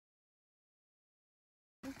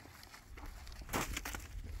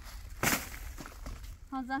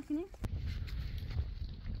زاكني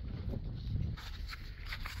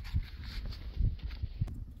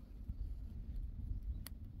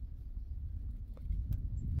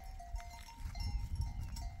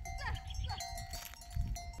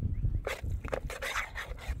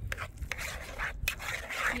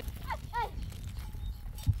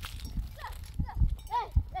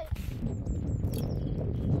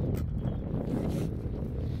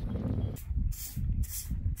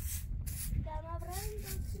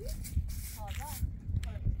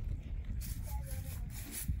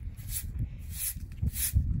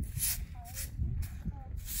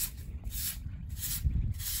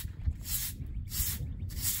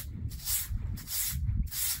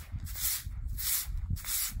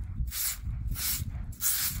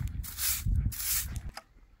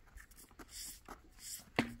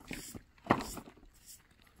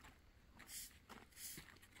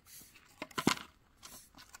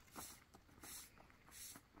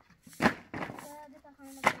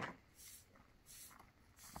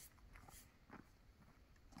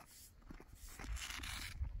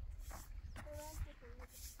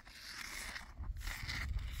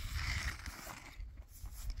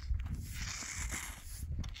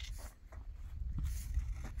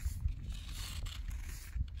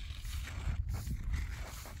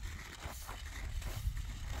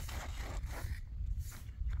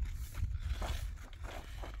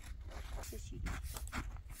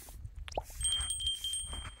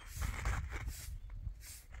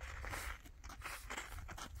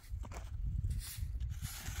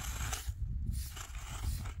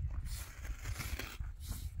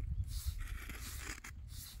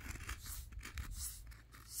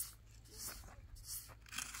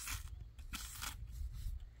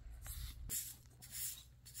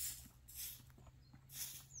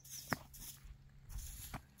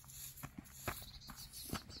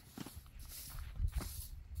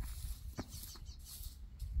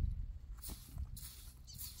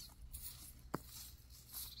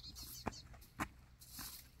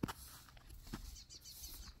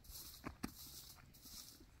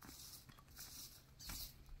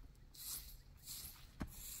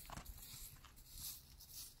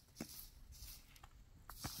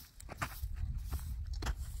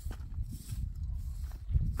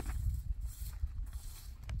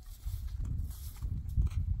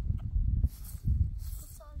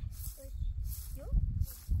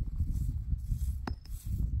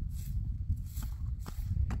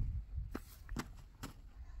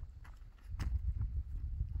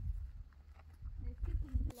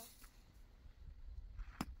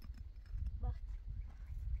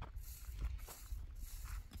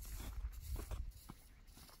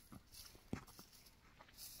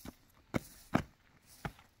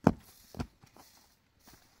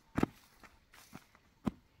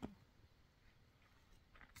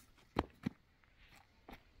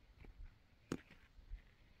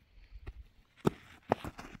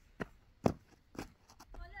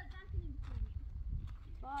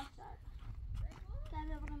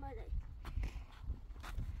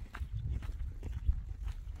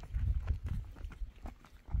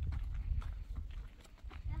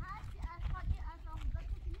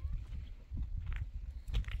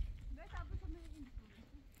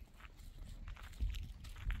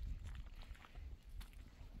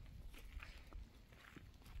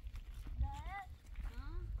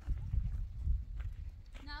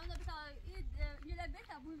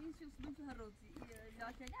بوين شوف بنت هالروزي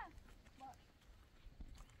لا كذا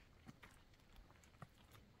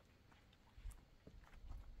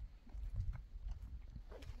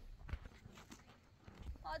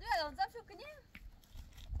هذا وين نزف شو كني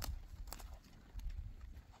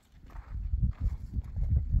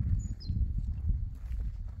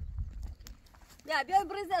يا بيا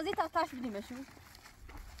بريز زيت عطاش بدي مشو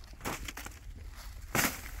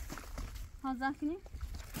هذا كني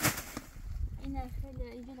إنا خل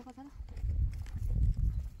يجي لك طلع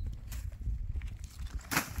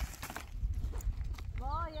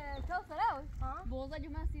بايا كوثر أوي بوزة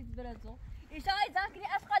جماعة سيد برزو إيش هاي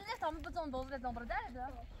ذاكني أفقل ليه طعم بزون بوزة زون برد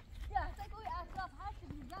هذا يا تقوي أطراف حاسة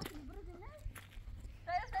بذاكني برد الناس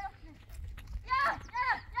سير يا آي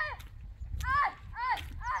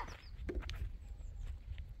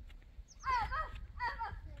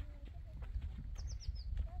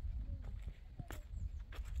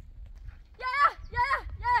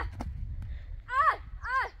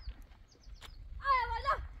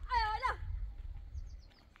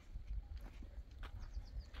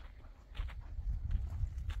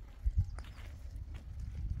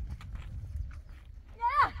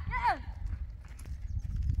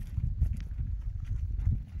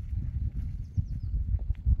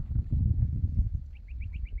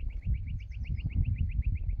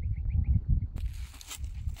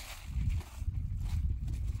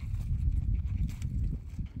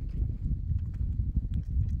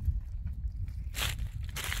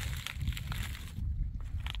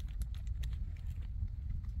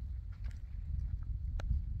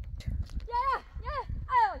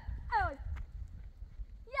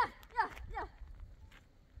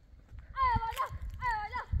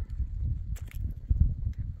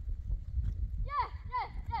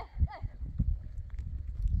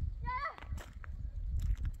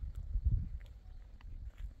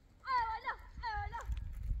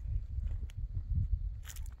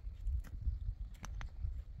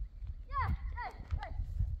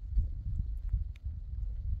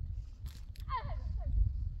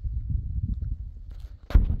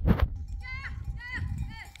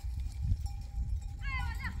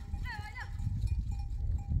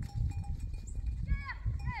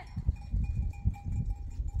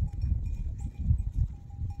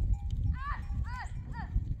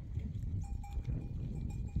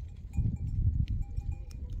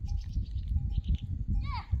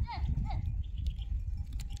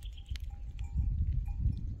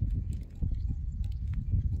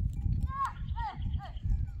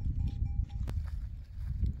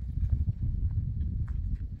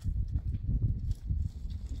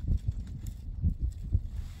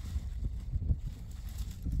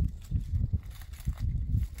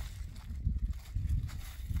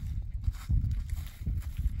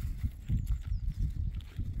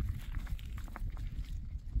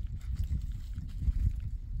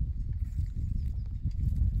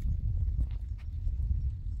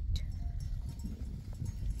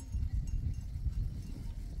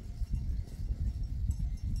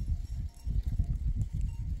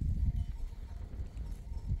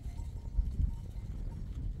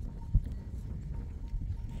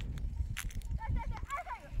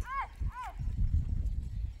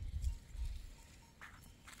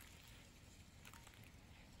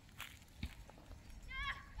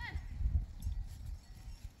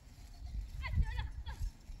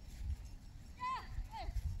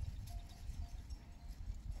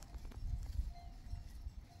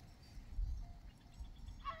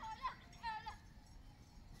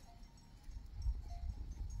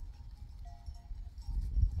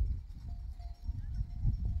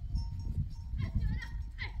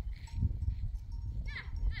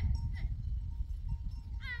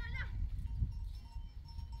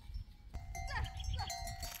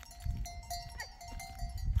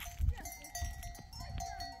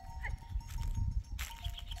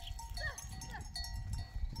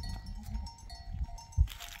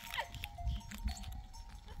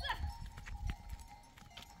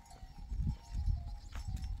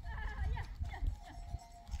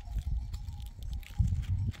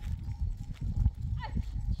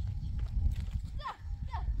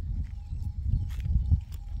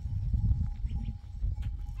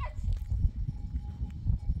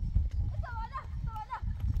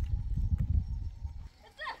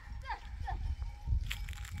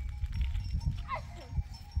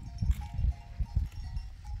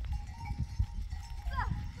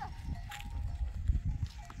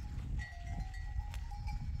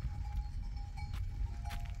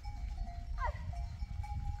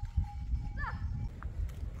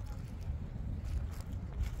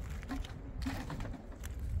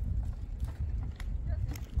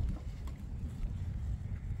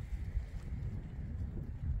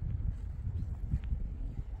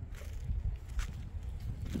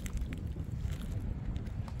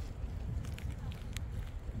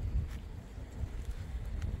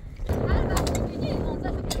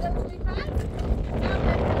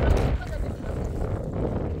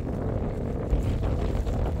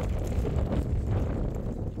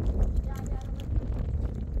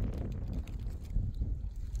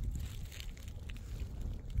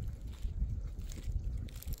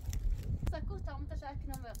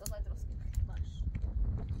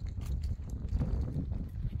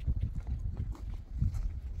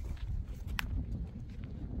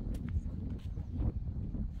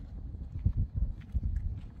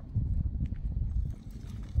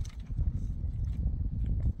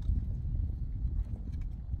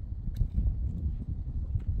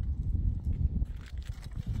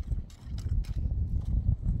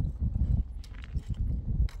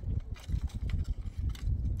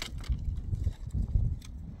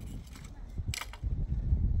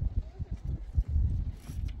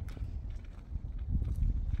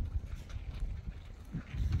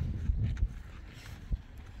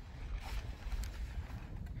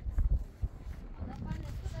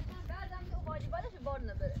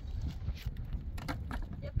بره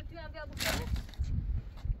یه پتوی هم بیا بخوره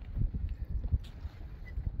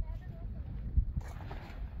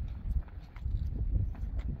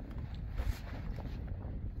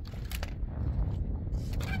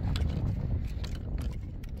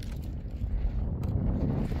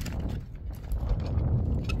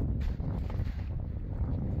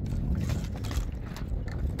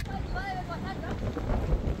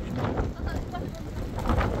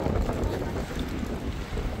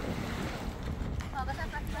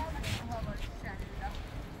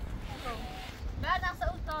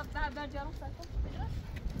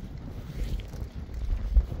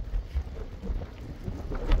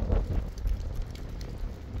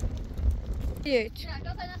Jedź.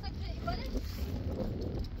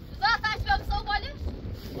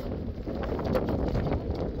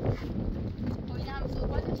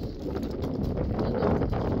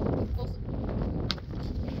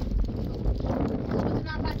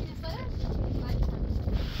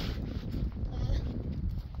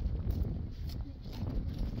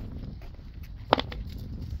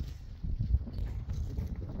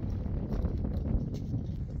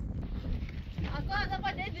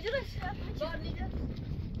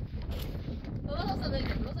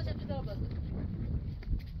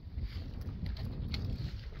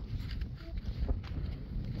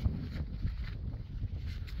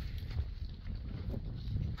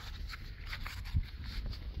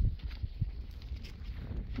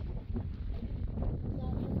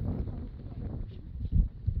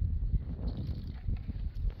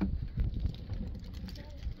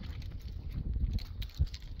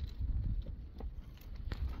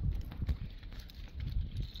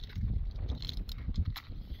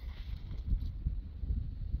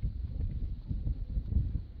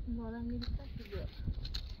 Adam gelirse gidiyor.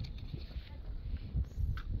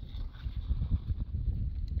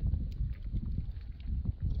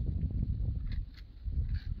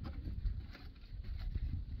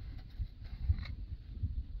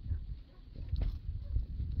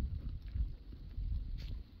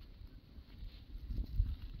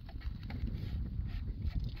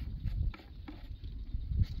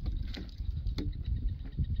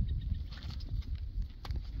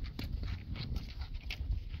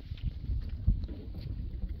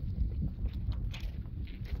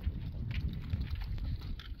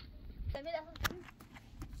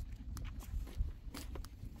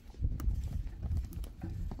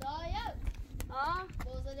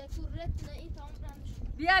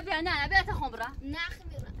 بیا بیا نه بیا تا خمره نه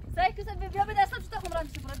خمیره سعی کن بیا به دستم تا خمره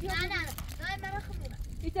میشه بیا نه نه نه من خمیره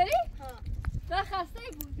اینطوری ها تو خسته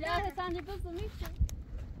بود بیا سنج بز میشه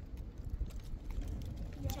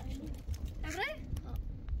ابره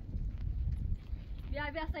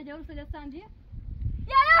بیا سجاور سجاد سنجی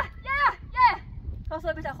یا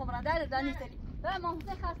کاسا بیت خمره داره دانی تری بیا ما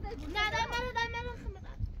حسین خسته بود نه نه من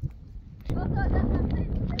خمیره کاسا ده خسته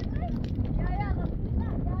یا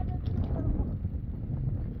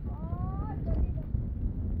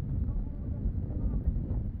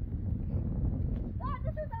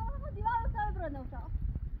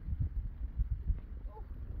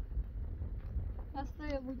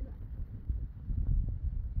Hastaya bugün.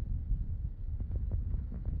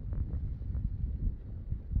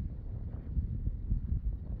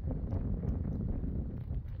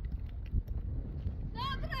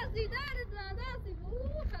 Daha biraz idare et lan, daha sık.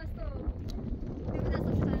 Hasta. Bir de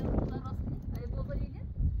saçlarım bunlar hasta. Ay baba yedi.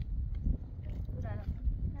 Buraya.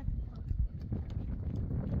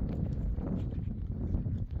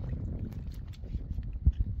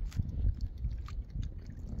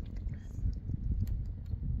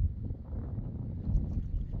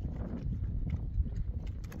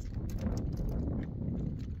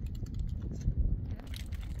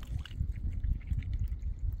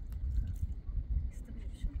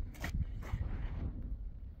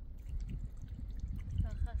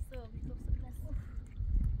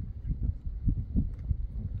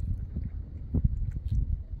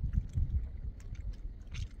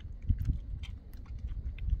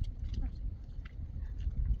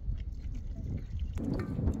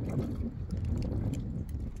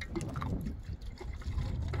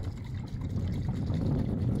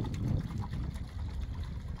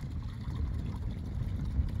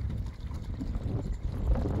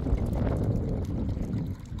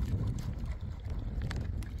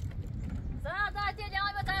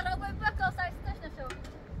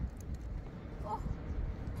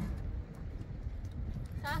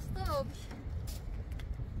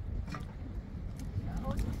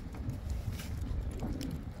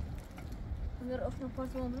 Weer of nog wat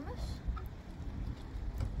wonders.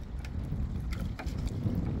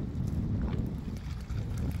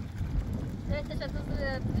 انت شايف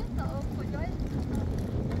انت او كويس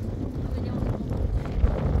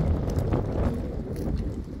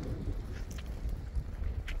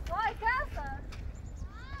هاي كاسة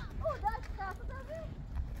اوه ده كاسة ده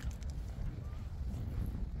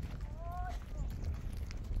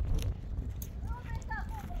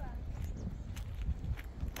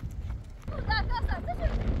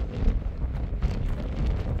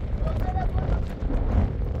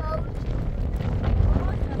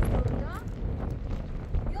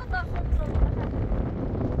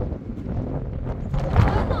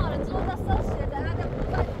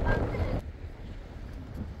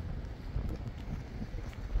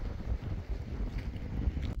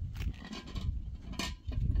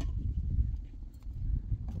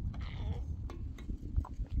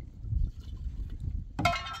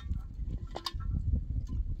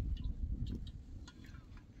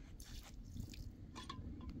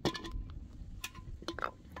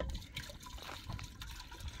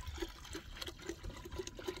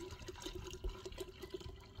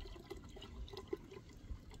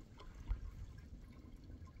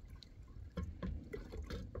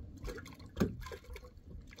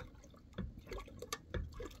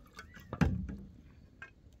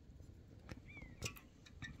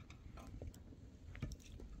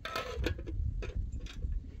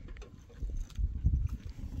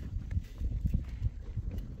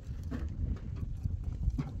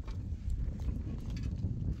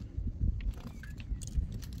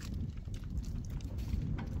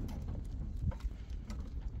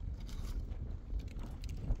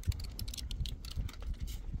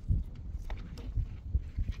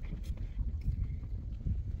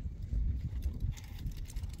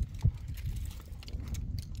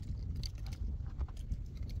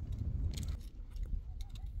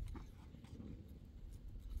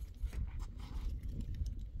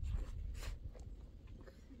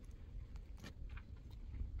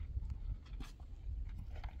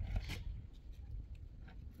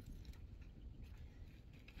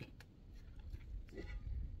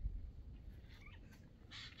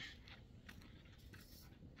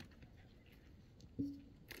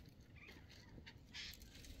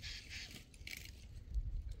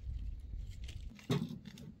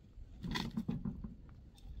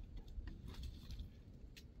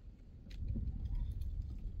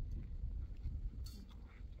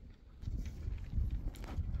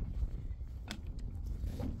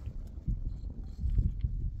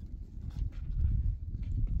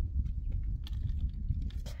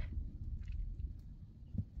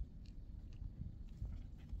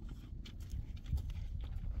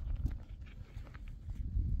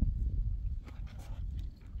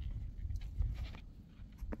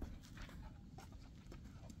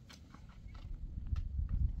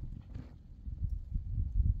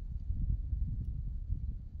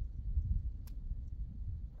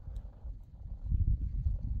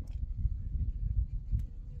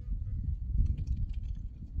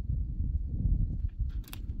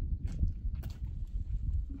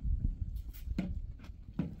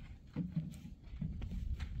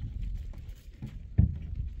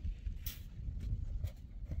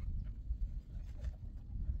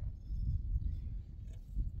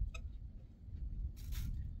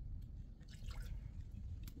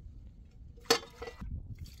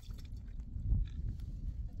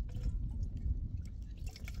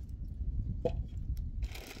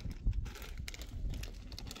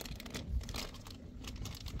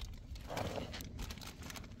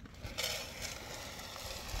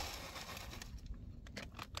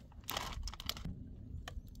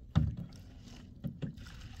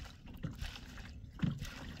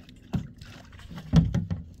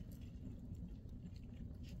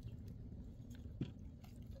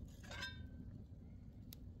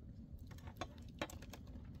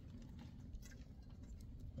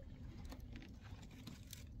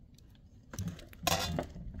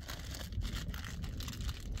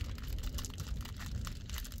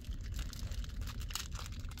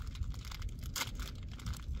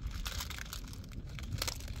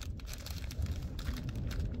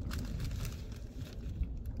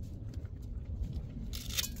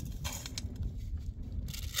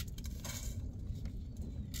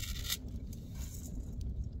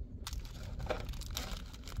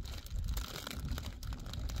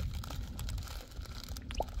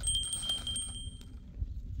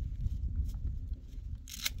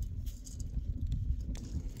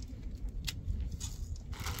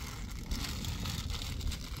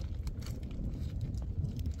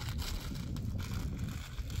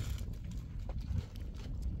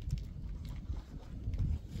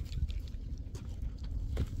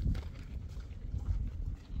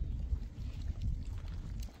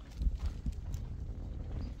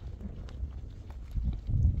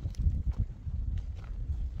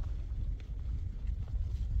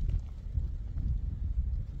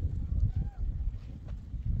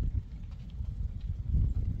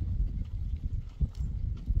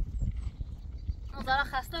زارا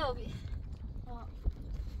خسته و بی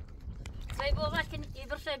زي بوغاش كن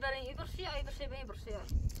يبرشي برين يبرشي أو يبرشي برين يبرشي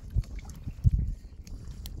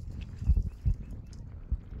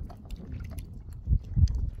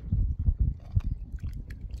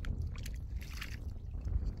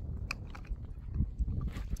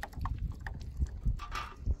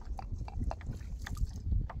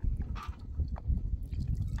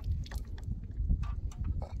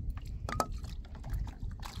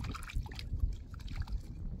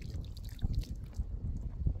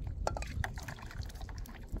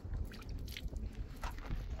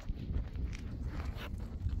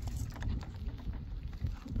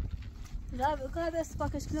لا بقى بس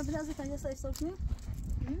باكش كنا بنازل كان يسا يصوتني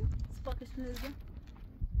باكش كنا نزل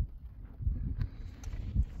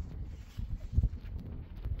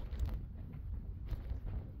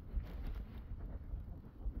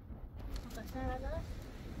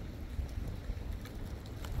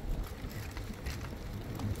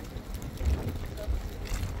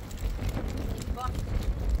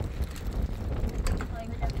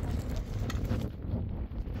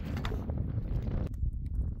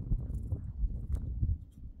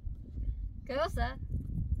Kosar?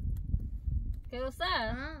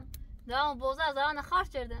 Kosar? دارم بوزه زاران خارج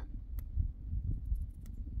کردن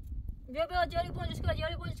بیا جاری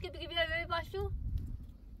بونجش که بگی بیا باشو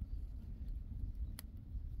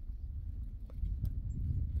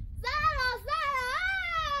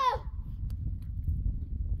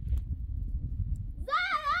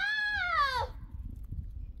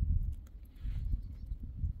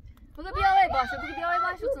بگی بیا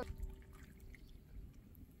باشو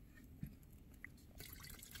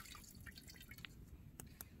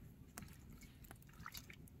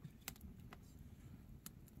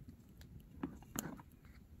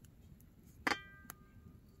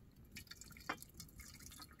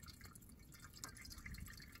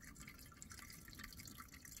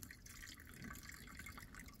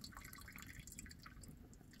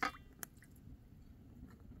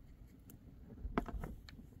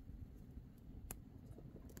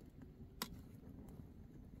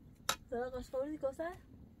زارا قاشق بردی کوثر؟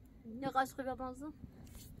 یا قاشقی ببازم؟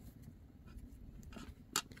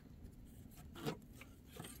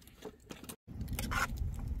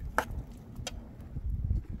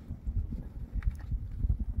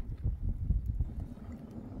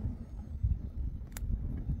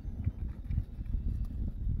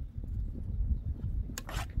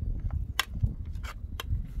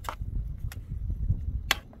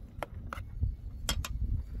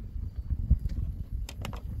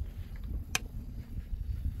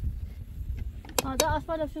 ده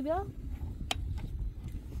اسفل شو بیا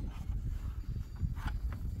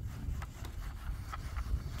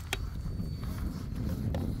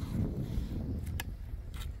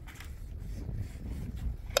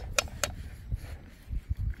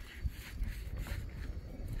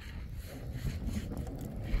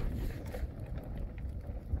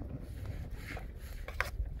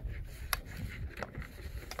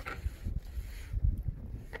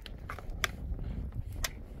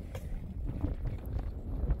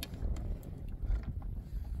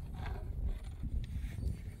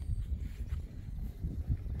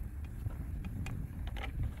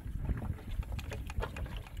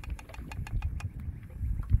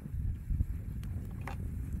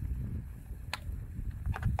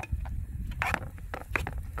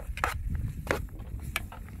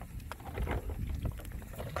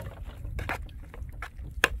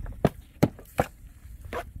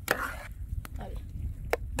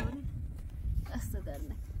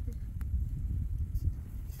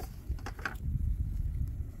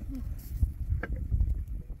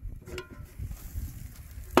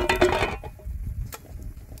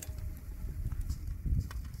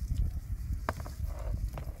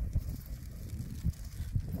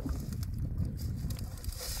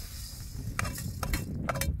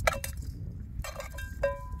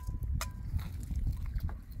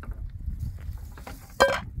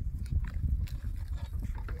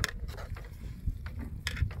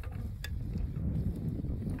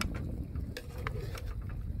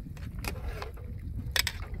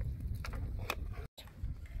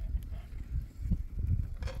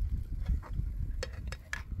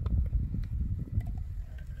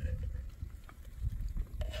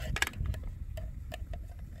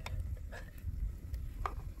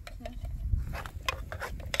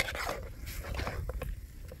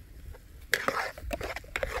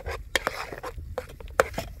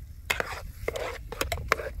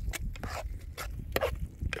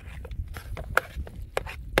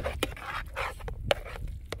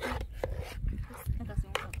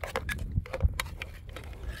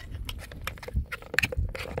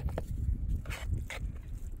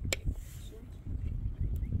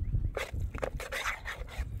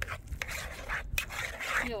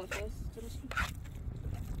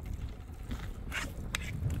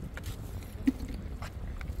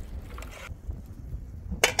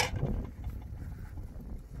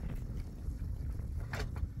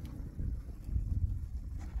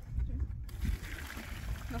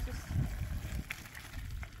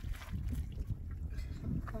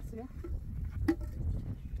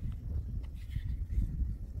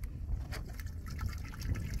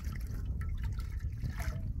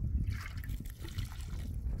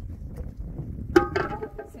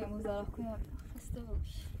راكو خسته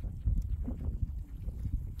باش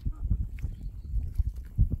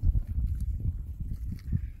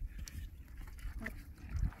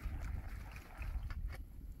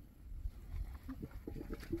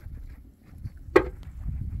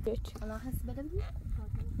انا احس بدل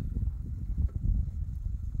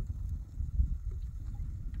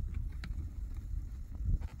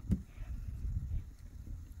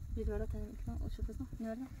الورقة تاني كده وشوف اسمه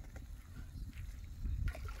الورقة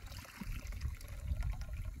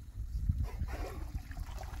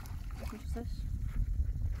مش ساش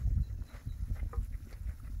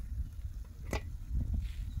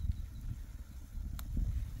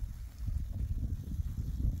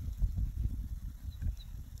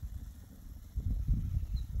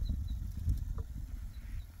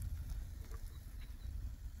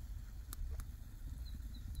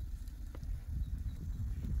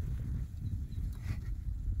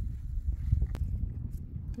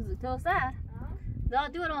توسع لا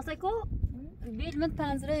دور ماسكو بيل من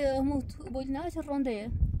پنجره هموت بولنا چه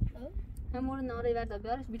رونده همون ناره ورده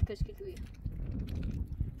بیارش بیل کشکی توی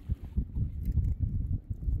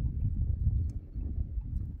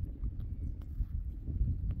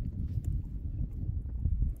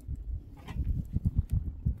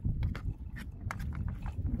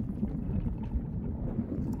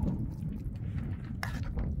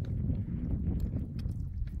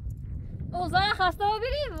زهرا خسته و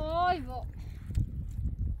بریم وای وای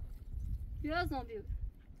بیا از نام بیا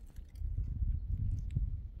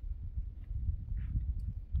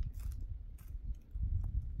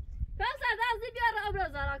کوثر دستی بیار آب را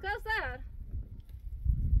زهرا کوثر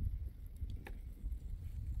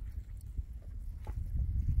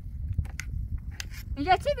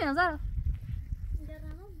اینجا چی بیان زهرا؟ اینجا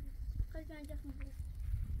رنم قلب اینجا خمیده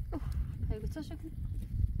هی چه شکلی؟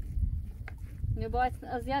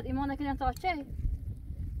 باید زیاد ایمان نکنیم تا چه؟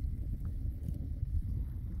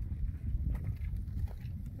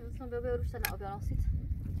 مثلا بیا روش تنها آبی آنسید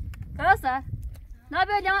کوثر نه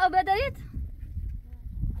بیا جمع آب دارید؟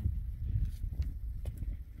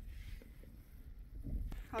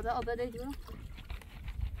 هذا آب دارید برو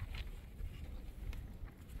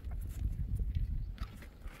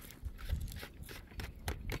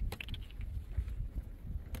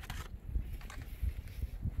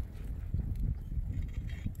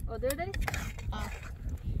آدر دارید؟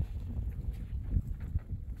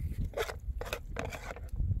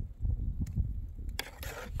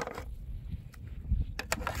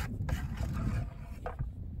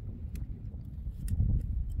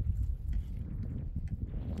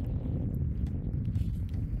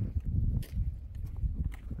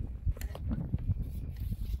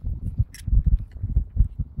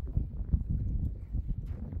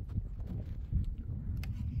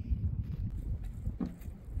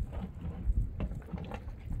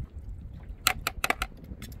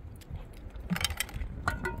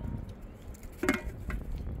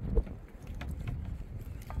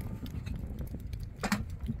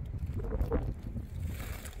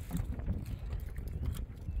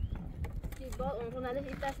 اون عليه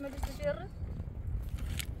إيش ما جست شيره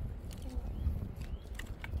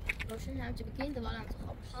روشن هم تبكين دبالة عم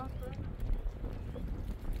تخبش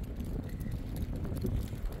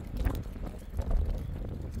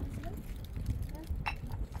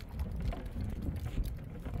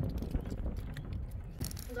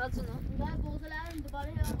قال شنو؟ قال بوصل الآن دبالة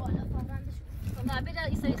هي بالا فاهم شو ما بيدا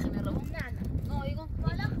يصير خميره نعم نو يقول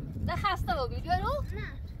بالا ده حاسته وبيقولوا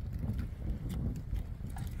نعم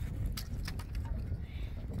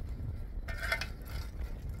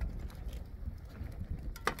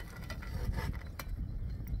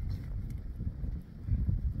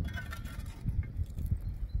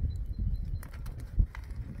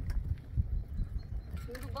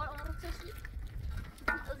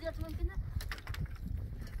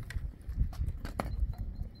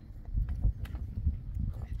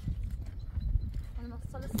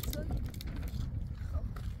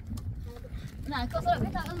نه کسر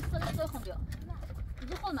بیت از سال تو خونجا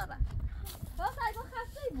دخول مرا باز ایگو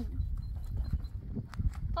خسته بود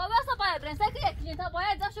تا بس باید برن سکه یک تا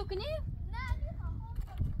باید داشو کنی نه میخوام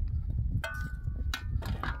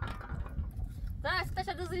زارا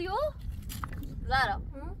تشد زریو زارا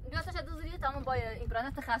بیا تشد زریو تمام با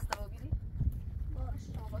اینترنت خسته رو بیری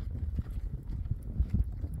باش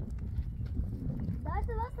دست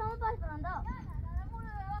بس تمام باش برنده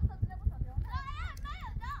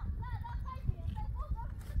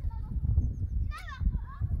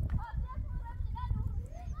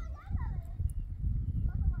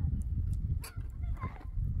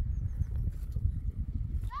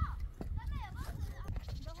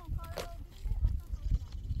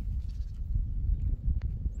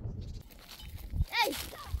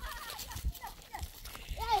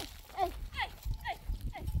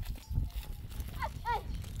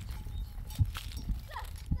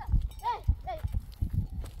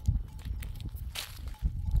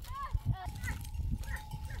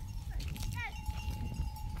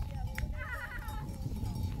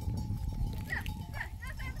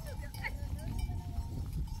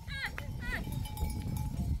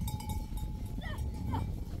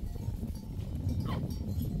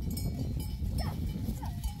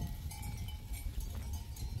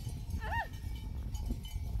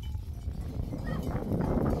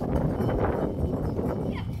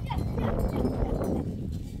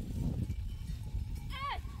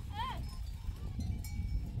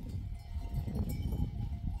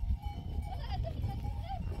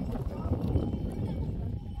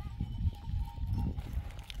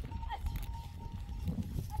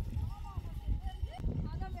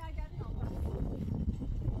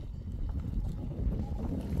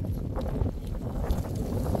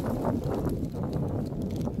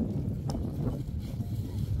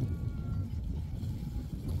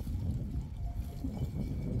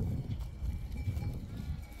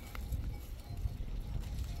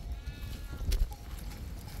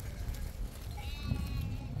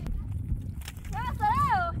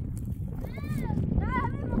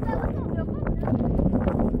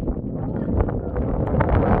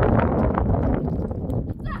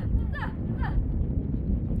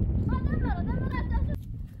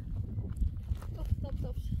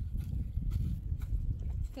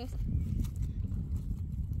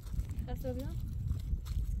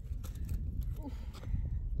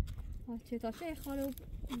چه تا چه خاله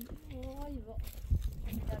وای با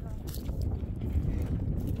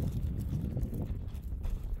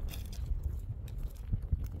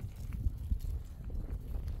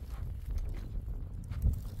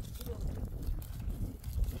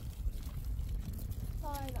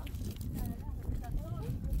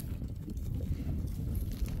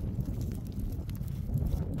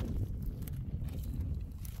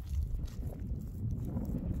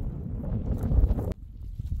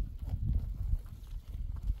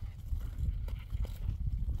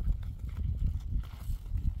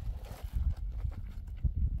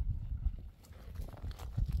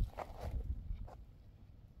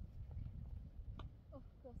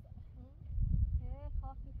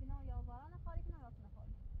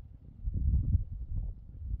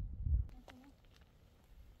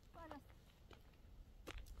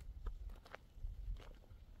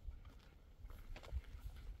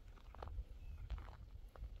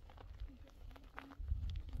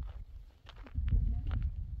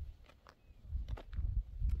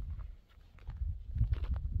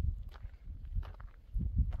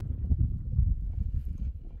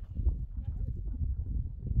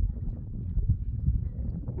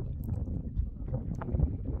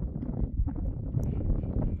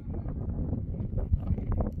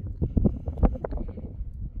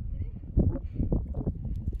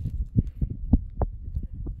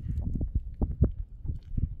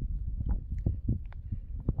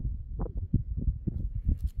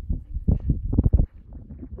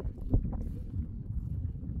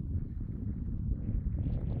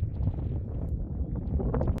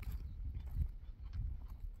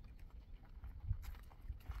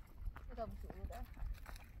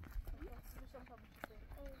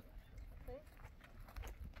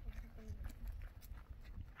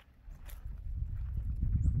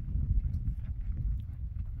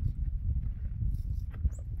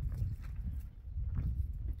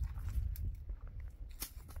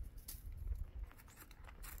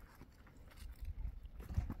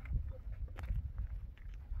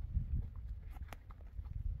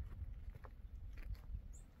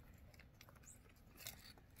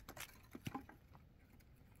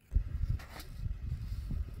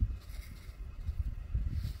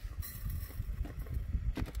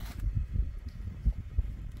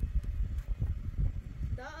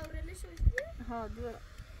ها دور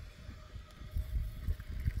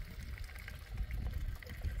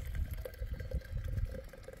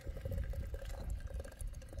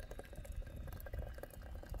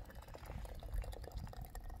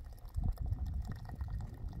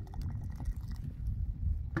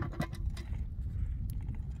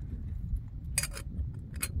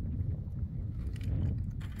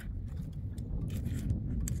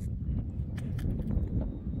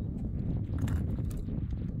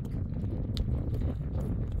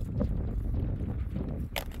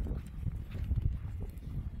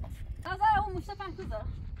Zahra and Kosar.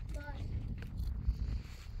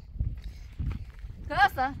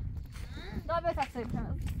 Kosar? Da vet jag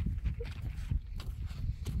inte.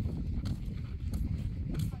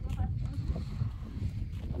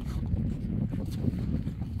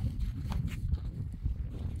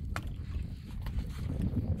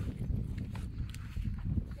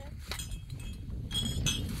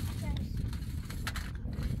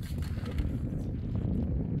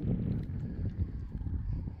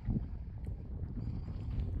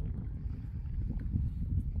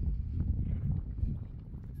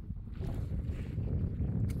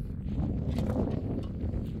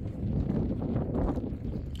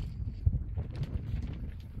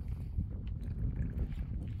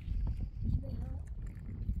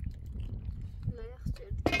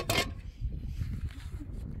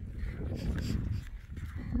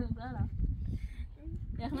 Zahra.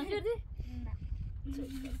 Yakına girdi?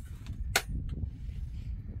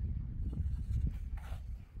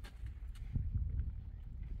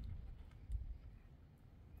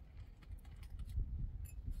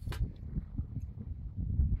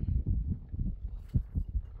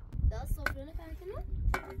 سلام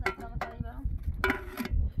فریبا.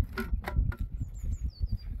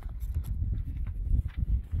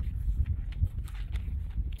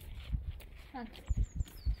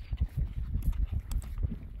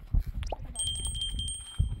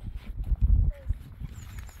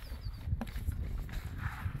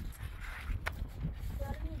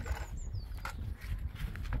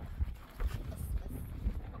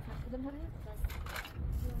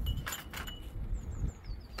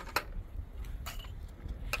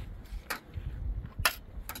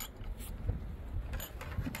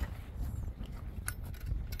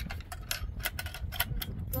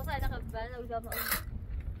 وصل أنا قبل أنا وجاب